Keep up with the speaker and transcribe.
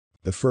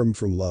Affirm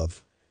from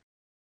love,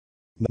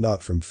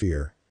 not from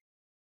fear.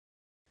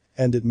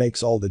 And it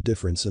makes all the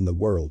difference in the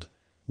world.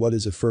 What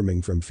is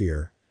affirming from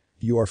fear?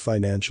 You are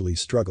financially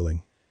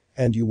struggling.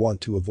 And you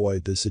want to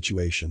avoid this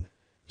situation.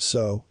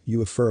 So,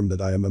 you affirm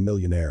that I am a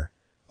millionaire.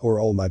 Or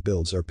all my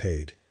bills are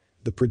paid.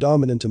 The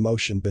predominant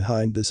emotion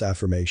behind this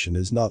affirmation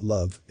is not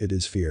love, it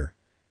is fear.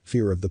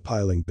 Fear of the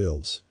piling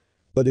bills.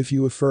 But if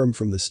you affirm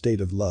from the state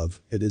of love,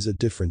 it is a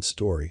different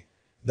story.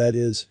 That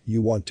is,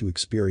 you want to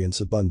experience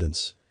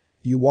abundance.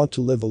 You want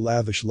to live a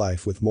lavish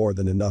life with more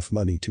than enough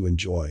money to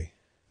enjoy.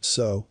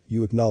 So,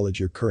 you acknowledge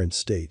your current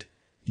state.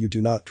 You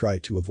do not try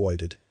to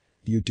avoid it.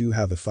 You do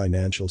have a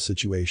financial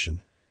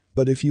situation.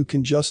 But if you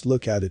can just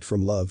look at it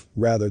from love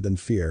rather than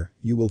fear,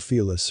 you will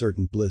feel a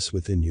certain bliss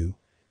within you.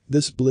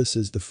 This bliss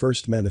is the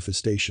first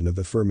manifestation of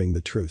affirming the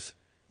truth.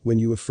 When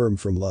you affirm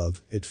from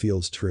love, it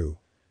feels true.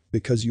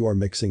 Because you are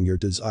mixing your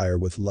desire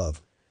with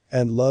love.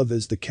 And love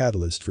is the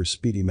catalyst for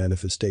speedy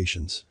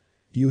manifestations.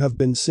 You have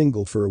been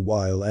single for a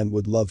while and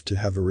would love to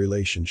have a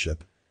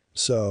relationship.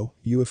 So,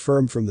 you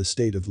affirm from the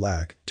state of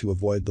lack to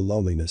avoid the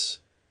loneliness.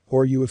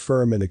 Or you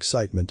affirm in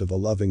excitement of a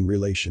loving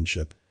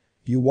relationship.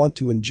 You want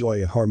to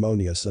enjoy a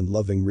harmonious and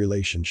loving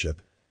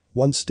relationship.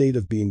 One state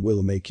of being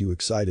will make you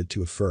excited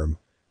to affirm,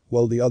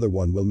 while the other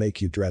one will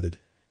make you dread it.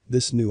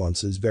 This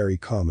nuance is very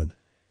common.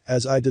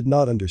 As I did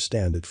not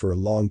understand it for a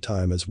long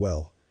time as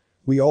well.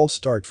 We all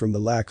start from the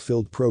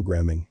lack-filled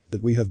programming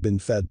that we have been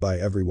fed by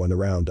everyone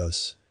around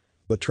us.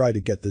 But try to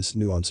get this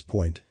nuance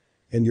point.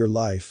 In your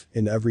life,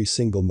 in every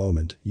single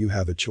moment, you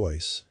have a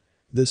choice.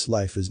 This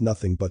life is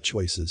nothing but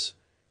choices.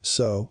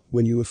 So,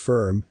 when you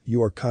affirm,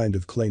 you are kind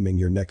of claiming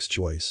your next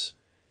choice.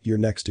 Your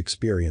next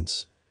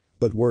experience.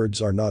 But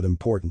words are not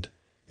important.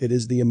 It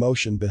is the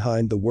emotion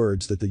behind the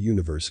words that the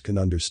universe can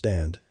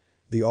understand.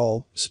 The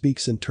all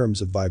speaks in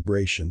terms of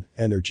vibration,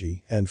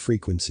 energy, and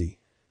frequency.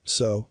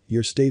 So,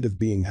 your state of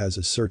being has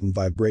a certain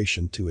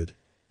vibration to it.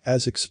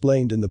 As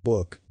explained in the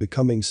book,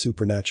 Becoming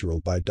Supernatural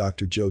by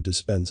Dr. Joe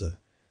Dispenza.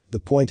 The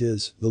point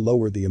is, the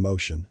lower the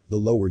emotion, the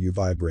lower you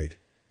vibrate.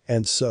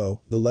 And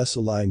so, the less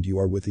aligned you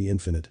are with the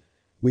infinite.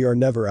 We are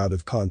never out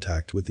of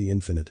contact with the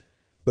infinite.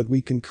 But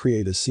we can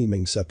create a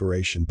seeming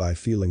separation by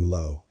feeling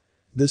low.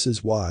 This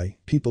is why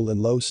people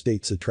in low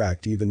states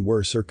attract even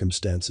worse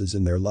circumstances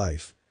in their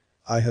life.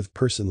 I have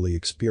personally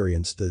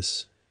experienced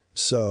this.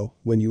 So,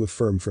 when you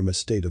affirm from a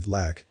state of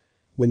lack,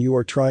 when you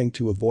are trying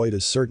to avoid a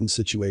certain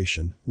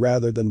situation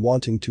rather than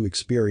wanting to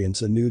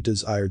experience a new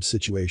desired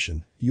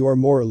situation, you are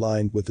more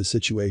aligned with the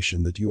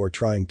situation that you are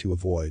trying to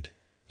avoid.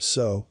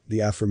 So,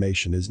 the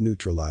affirmation is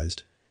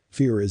neutralized.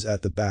 Fear is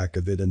at the back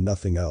of it and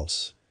nothing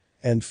else.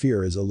 And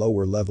fear is a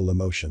lower level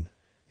emotion.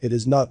 It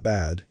is not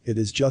bad, it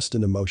is just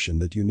an emotion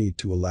that you need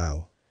to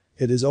allow.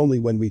 It is only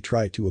when we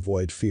try to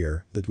avoid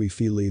fear that we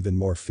feel even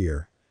more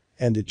fear.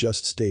 And it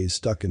just stays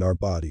stuck in our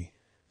body.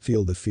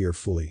 Feel the fear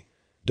fully.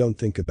 Don't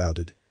think about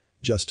it.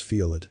 Just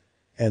feel it.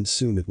 And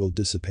soon it will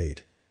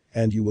dissipate.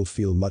 And you will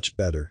feel much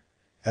better.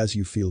 As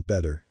you feel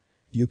better,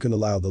 you can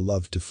allow the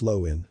love to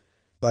flow in.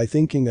 By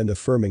thinking and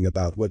affirming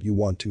about what you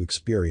want to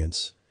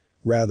experience.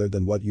 Rather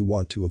than what you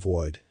want to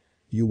avoid.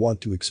 You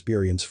want to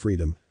experience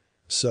freedom.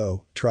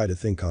 So, try to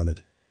think on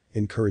it.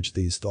 Encourage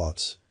these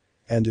thoughts.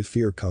 And if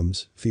fear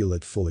comes, feel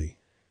it fully.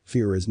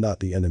 Fear is not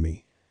the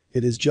enemy.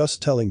 It is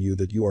just telling you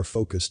that you are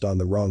focused on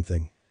the wrong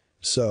thing.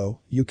 So,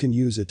 you can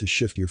use it to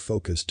shift your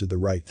focus to the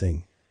right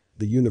thing.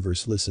 The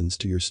universe listens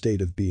to your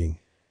state of being.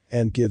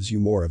 And gives you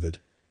more of it.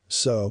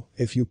 So,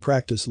 if you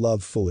practice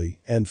love fully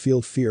and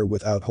feel fear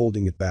without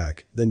holding it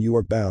back, then you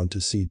are bound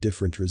to see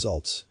different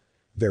results.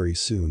 Very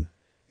soon.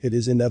 It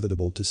is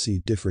inevitable to see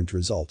different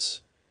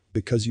results.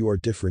 Because you are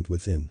different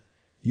within.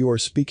 You are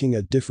speaking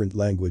a different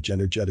language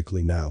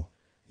energetically now.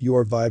 You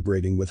are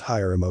vibrating with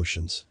higher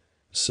emotions.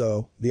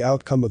 So, the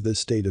outcome of this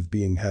state of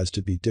being has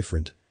to be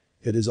different.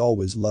 It is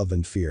always love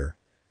and fear.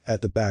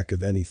 At the back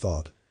of any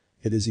thought.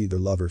 It is either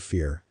love or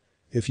fear.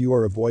 If you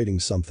are avoiding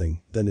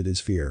something, then it is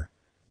fear.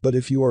 But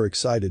if you are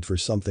excited for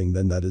something,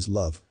 then that is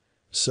love.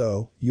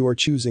 So, you are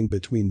choosing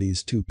between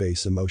these two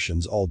base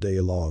emotions all day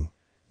long.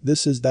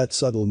 This is that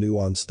subtle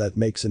nuance that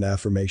makes an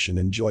affirmation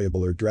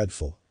enjoyable or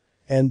dreadful.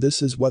 And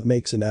this is what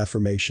makes an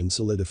affirmation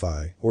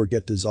solidify or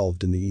get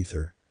dissolved in the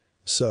ether.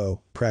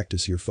 So,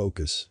 practice your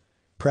focus.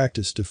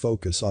 Practice to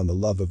focus on the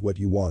love of what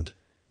you want.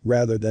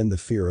 Rather than the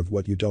fear of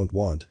what you don't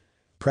want.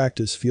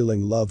 Practice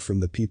feeling love from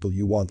the people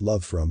you want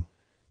love from.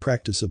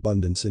 Practice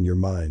abundance in your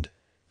mind.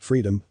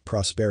 Freedom,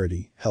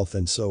 prosperity, health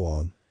and so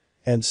on.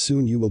 And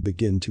soon you will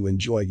begin to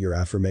enjoy your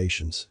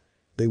affirmations.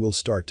 They will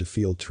start to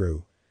feel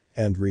true.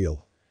 And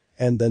real.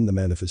 And then the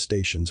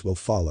manifestations will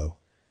follow.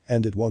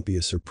 And it won't be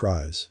a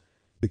surprise.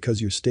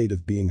 Because your state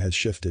of being has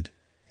shifted.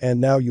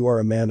 And now you are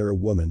a man or a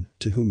woman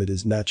to whom it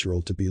is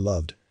natural to be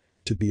loved.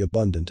 To be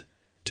abundant.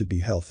 To be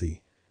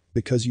healthy.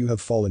 Because you have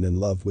fallen in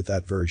love with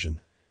that version.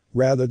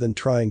 Rather than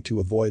trying to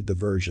avoid the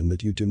version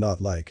that you do not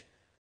like.